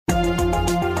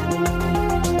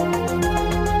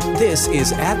This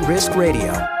is At Risk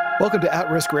Radio. Welcome to At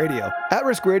Risk Radio. At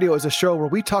Risk Radio is a show where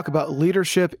we talk about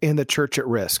leadership in the church at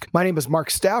risk. My name is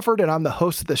Mark Stafford, and I'm the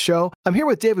host of the show. I'm here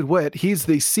with David Witt. He's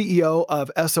the CEO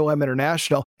of SOM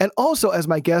International. And also as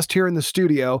my guest here in the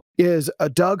studio is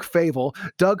Doug Feavel.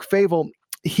 Doug Feavel,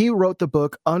 he wrote the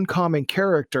book Uncommon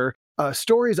Character,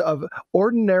 stories of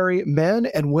ordinary men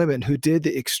and women who did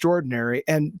the extraordinary.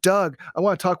 And Doug, I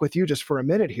want to talk with you just for a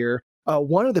minute here.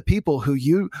 One of the people who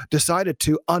you decided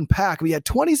to unpack, we had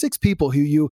 26 people who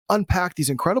you unpacked these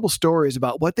incredible stories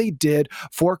about what they did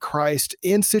for Christ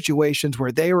in situations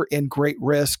where they were in great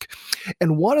risk.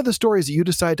 And one of the stories that you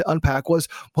decided to unpack was,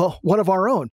 well, one of our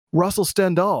own, Russell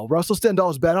Stendhal. Russell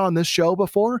Stendhal's been on this show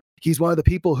before. He's one of the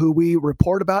people who we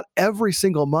report about every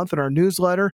single month in our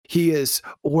newsletter. He is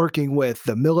working with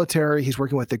the military. He's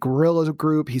working with the guerrilla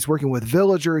group. He's working with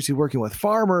villagers. He's working with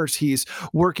farmers. He's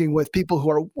working with people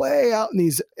who are way out in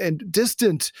these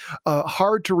distant,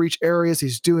 hard to reach areas.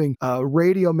 He's doing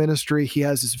radio ministry. He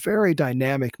has this very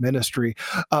dynamic ministry.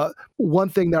 One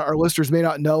thing that our listeners may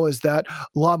not know is that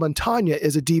La Montaña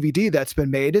is a DVD that's been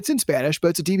made. It's in Spanish, but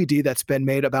it's a DVD that's been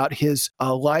made about his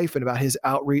life and about his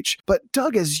outreach. But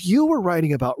Doug, as you were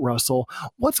writing about Russell,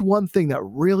 what's one thing that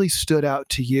really stood out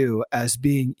to you as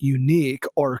being unique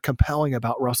or compelling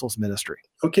about Russell's ministry?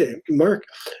 Okay, Mark,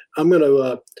 I'm going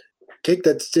to take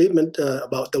that statement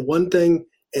about the one thing,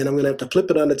 and I'm going to have to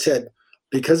flip it on its head,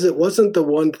 because it wasn't the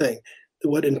one thing.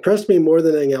 What impressed me more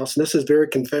than anything else, and this is very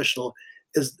confessional,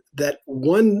 is that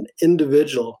one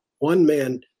individual, one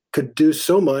man, could do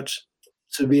so much,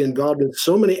 to be involved in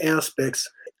so many aspects.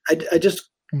 I just,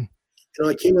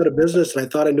 I came out of business and I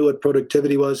thought I knew what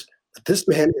productivity was, but this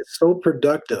man is so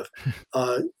productive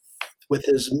with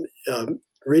his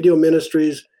radio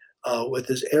ministries, with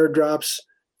his airdrops.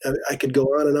 I could go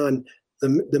on and on.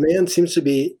 The man seems to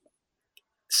be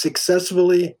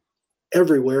successfully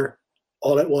everywhere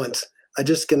all at once. I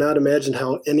just cannot imagine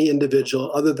how any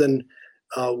individual, other than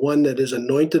one that is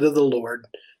anointed of the Lord,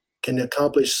 can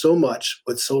accomplish so much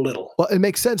with so little. Well, it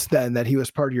makes sense then that he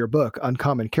was part of your book,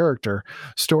 Uncommon Character,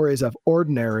 stories of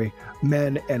ordinary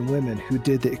men and women who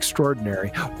did the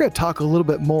extraordinary. We're going to talk a little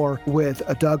bit more with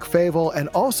Doug Feavel and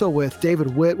also with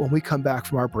David Witt when we come back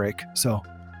from our break. So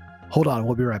hold on,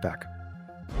 we'll be right back.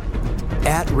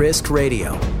 At Risk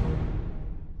Radio.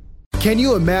 Can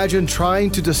you imagine trying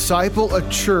to disciple a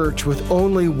church with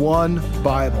only one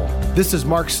Bible? This is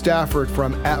Mark Stafford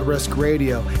from At Risk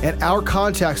Radio, and our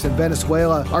contacts in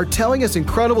Venezuela are telling us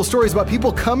incredible stories about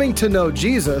people coming to know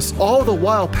Jesus, all the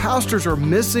while pastors are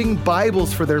missing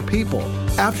Bibles for their people.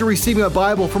 After receiving a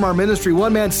Bible from our ministry,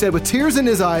 one man said with tears in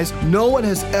his eyes, "No one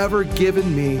has ever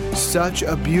given me such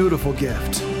a beautiful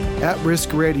gift." At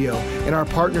Risk Radio, in our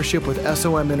partnership with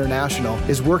SOM International,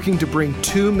 is working to bring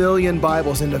 2 million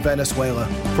Bibles into Venezuela.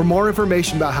 For more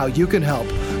information about how you can help,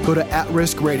 go to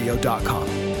atriskradio.com.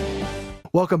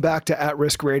 Welcome back to At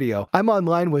Risk Radio. I'm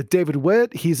online with David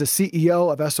Witt. He's a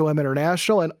CEO of SOM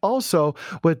International, and also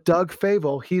with Doug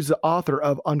Feavel. He's the author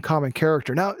of Uncommon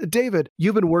Character. Now, David,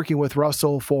 you've been working with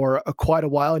Russell for quite a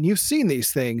while, and you've seen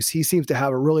these things. He seems to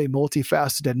have a really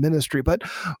multifaceted ministry. But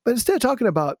instead of talking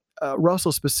about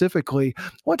Russell specifically, I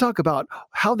want to talk about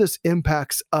how this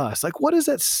impacts us. Like, what does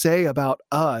that say about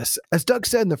us? As Doug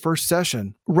said in the first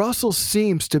session, Russell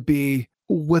seems to be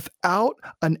without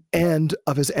an end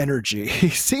of his energy. He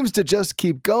seems to just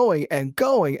keep going and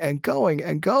going and going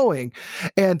and going.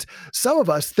 And some of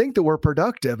us think that we're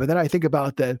productive. And then I think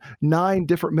about the 9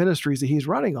 different ministries that he's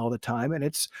running all the time, and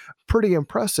it's pretty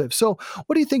impressive. So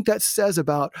what do you think that says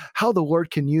about how the Lord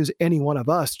can use any one of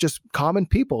us, just common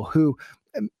people who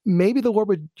maybe the Lord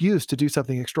would use to do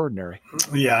something extraordinary?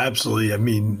 Yeah, absolutely. I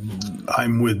mean,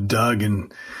 I'm with Doug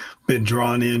and been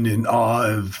drawn in awe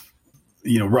of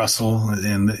Russell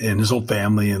and his whole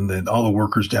family and all the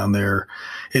workers down there.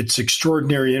 It's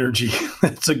extraordinary energy.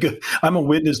 I'm a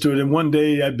witness to it. And one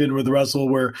day I've been with Russell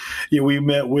where, we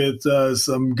met with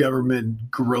some government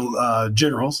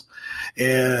generals,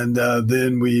 and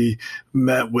then we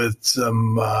met with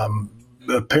some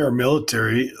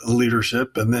paramilitary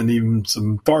leadership, and then even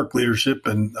some FARC leadership.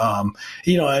 And,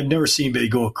 I've never seen anybody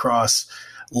go across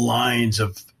lines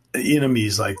of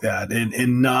enemies like that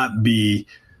and not be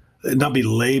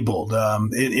labeled.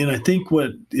 And I think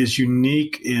what is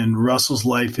unique in Russell's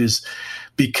life is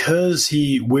because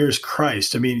he wears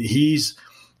Christ. I mean, he's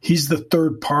the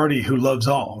third party who loves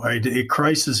all, right?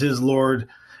 Christ is his Lord,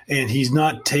 and he's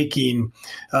not taking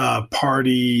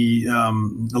party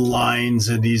lines,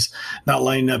 and he's not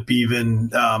lining up even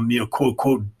quote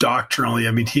quote doctrinally.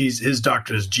 I mean, his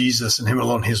doctrine is Jesus and him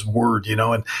alone, his word,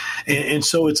 and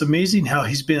so it's amazing how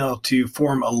he's been able to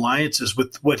form alliances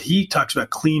with what he talks about,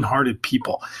 clean-hearted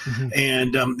people.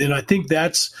 And I think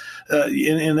that's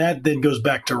and that then goes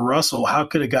back to Russell. How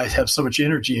could a guy have so much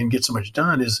energy and get so much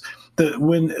done? Is that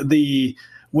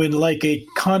when like a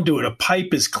conduit, a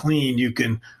pipe is clean, you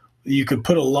can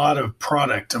put a lot of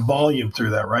product, a volume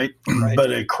through that, right?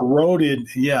 But a corroded,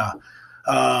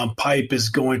 pipe is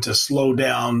going to slow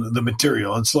down the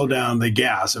material and slow down the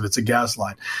gas if it's a gas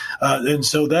line. And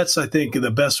so that's, I think,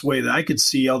 the best way that I could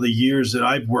see all the years that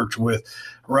I've worked with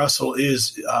Russell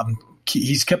is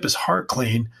he's kept his heart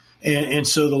clean. And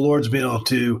so the Lord's been able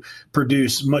to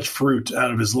produce much fruit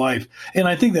out of his life. And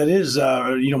I think that is,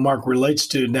 Mark, relates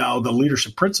to now the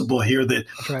leadership principle here that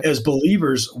as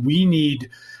believers, we need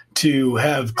to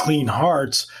have clean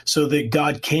hearts so that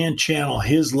God can channel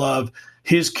his love,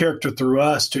 his character through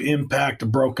us to impact a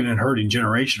broken and hurting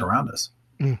generation around us.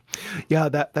 Yeah,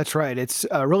 that's right. It's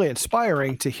really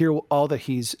inspiring to hear all that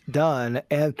he's done,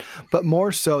 but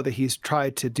more so that he's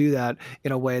tried to do that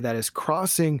in a way that is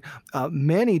crossing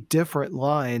many different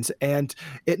lines, and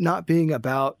it not being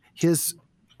about his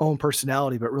own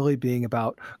personality, but really being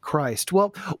about Christ.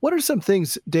 Well, what are some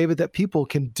things, David, that people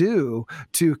can do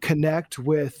to connect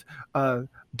with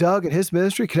Doug and his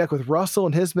ministry, connect with Russell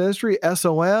and his ministry,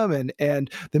 SOM and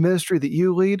the ministry that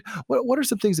you lead? What are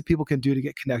some things that people can do to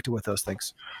get connected with those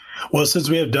things? Well, since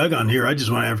we have Doug on here, I just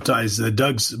want to advertise that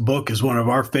Doug's book is one of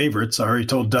our favorites. I already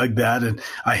told Doug that, and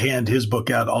I hand his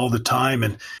book out all the time.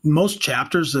 And most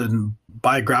chapters and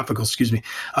biographical,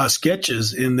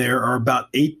 sketches in there are about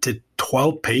 8 to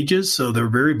 12 pages. So they're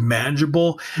very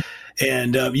manageable.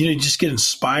 And, you just get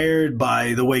inspired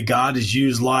by the way God has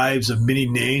used lives of many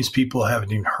names people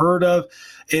haven't even heard of.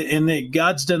 And that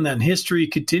God's done that in history,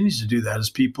 continues to do that as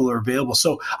people are available.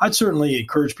 So I'd certainly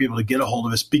encourage people to get a hold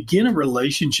of us, begin a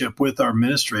relationship with our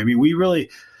ministry. I mean, we really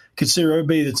consider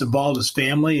everybody that's involved as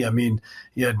family. I mean,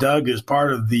 Doug is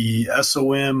part of the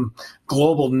SOM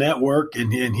global network,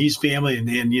 and he's family.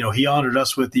 And he honored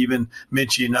us with even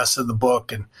mentioning us in the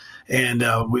book. And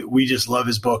we just love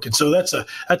his book. And so that's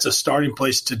a starting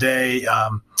place today.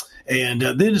 And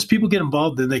then as people get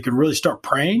involved, then they can really start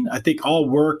praying. I think all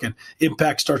work and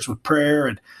impact starts with prayer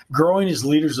and growing as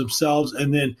leaders themselves.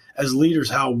 And then as leaders,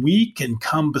 how we can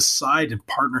come beside in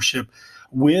partnership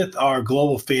with our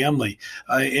global family.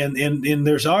 And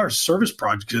there's our service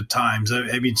projects at times.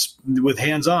 I mean, with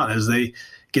hands-on, as they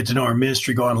get to know our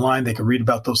ministry, go online, they can read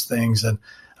about those things. And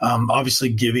obviously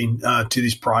giving to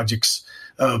these projects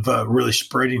of really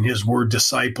spreading his word,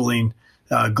 discipling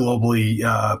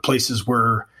globally places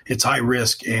where it's high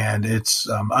risk and it's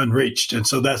unreached. And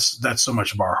so that's so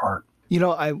much of our heart.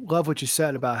 I love what you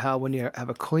said about how when you have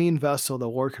a clean vessel, the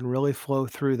word can really flow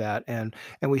through that. And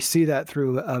we see that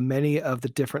through many of the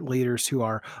different leaders who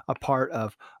are a part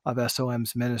of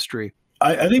SOM's ministry.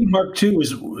 I think, Mark, too,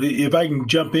 is if I can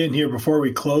jump in here before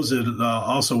we close it,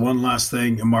 also one last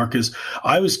thing, Mark, is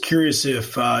I was curious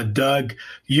if, Doug,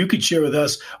 you could share with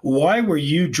us, why were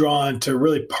you drawn to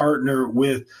really partner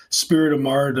with Spirit of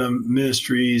Martyrdom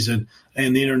Ministries and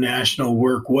the international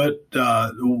work?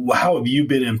 How have you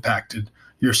been impacted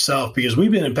yourself? Because we've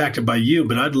been impacted by you,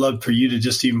 but I'd love for you to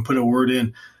just even put a word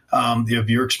in of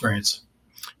your experience.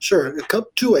 Sure.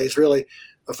 Two ways, really.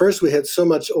 First, we had so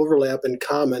much overlap in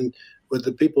common with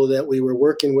the people that we were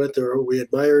working with or we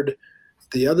admired.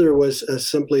 The other was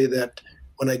simply that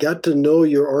when I got to know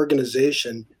your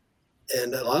organization,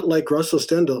 and a lot like Russell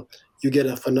Stendhal, you get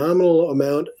a phenomenal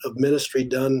amount of ministry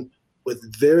done with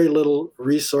very little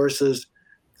resources,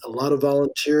 a lot of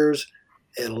volunteers,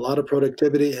 and a lot of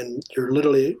productivity, and you're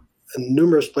literally in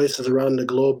numerous places around the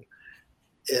globe.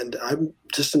 And I'm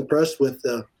just impressed with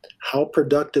how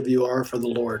productive you are for the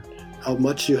Lord, how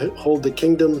much you hold the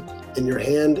kingdom in your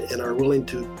hand and are willing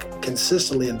to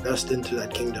consistently invest into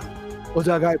that kingdom. Well,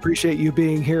 Doug, I appreciate you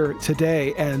being here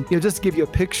today. And just to give you a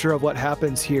picture of what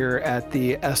happens here at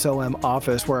the SOM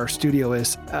office where our studio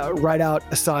is, right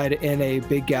outside in a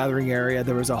big gathering area,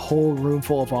 there was a whole room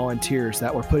full of volunteers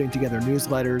that were putting together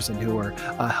newsletters and who were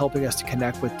helping us to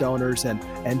connect with donors.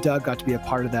 And Doug got to be a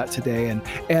part of that today.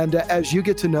 And as you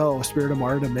get to know Spirit of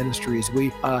Martyrdom Ministries, we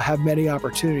have many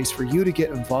opportunities for you to get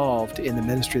involved in the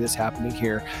ministry that's happening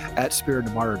here at Spirit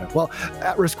of Martyrdom. Well,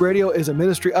 At Risk Radio is a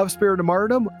ministry of Spirit of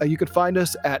Martyrdom. You can find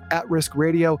us at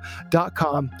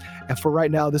atriskradio.com. And for right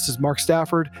now, this is Mark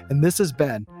Stafford, and this has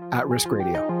been At Risk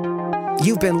Radio.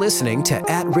 You've been listening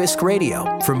to At Risk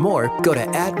Radio. For more, go to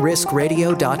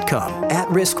atriskradio.com. At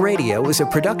Risk Radio is a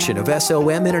production of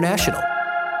SOM International.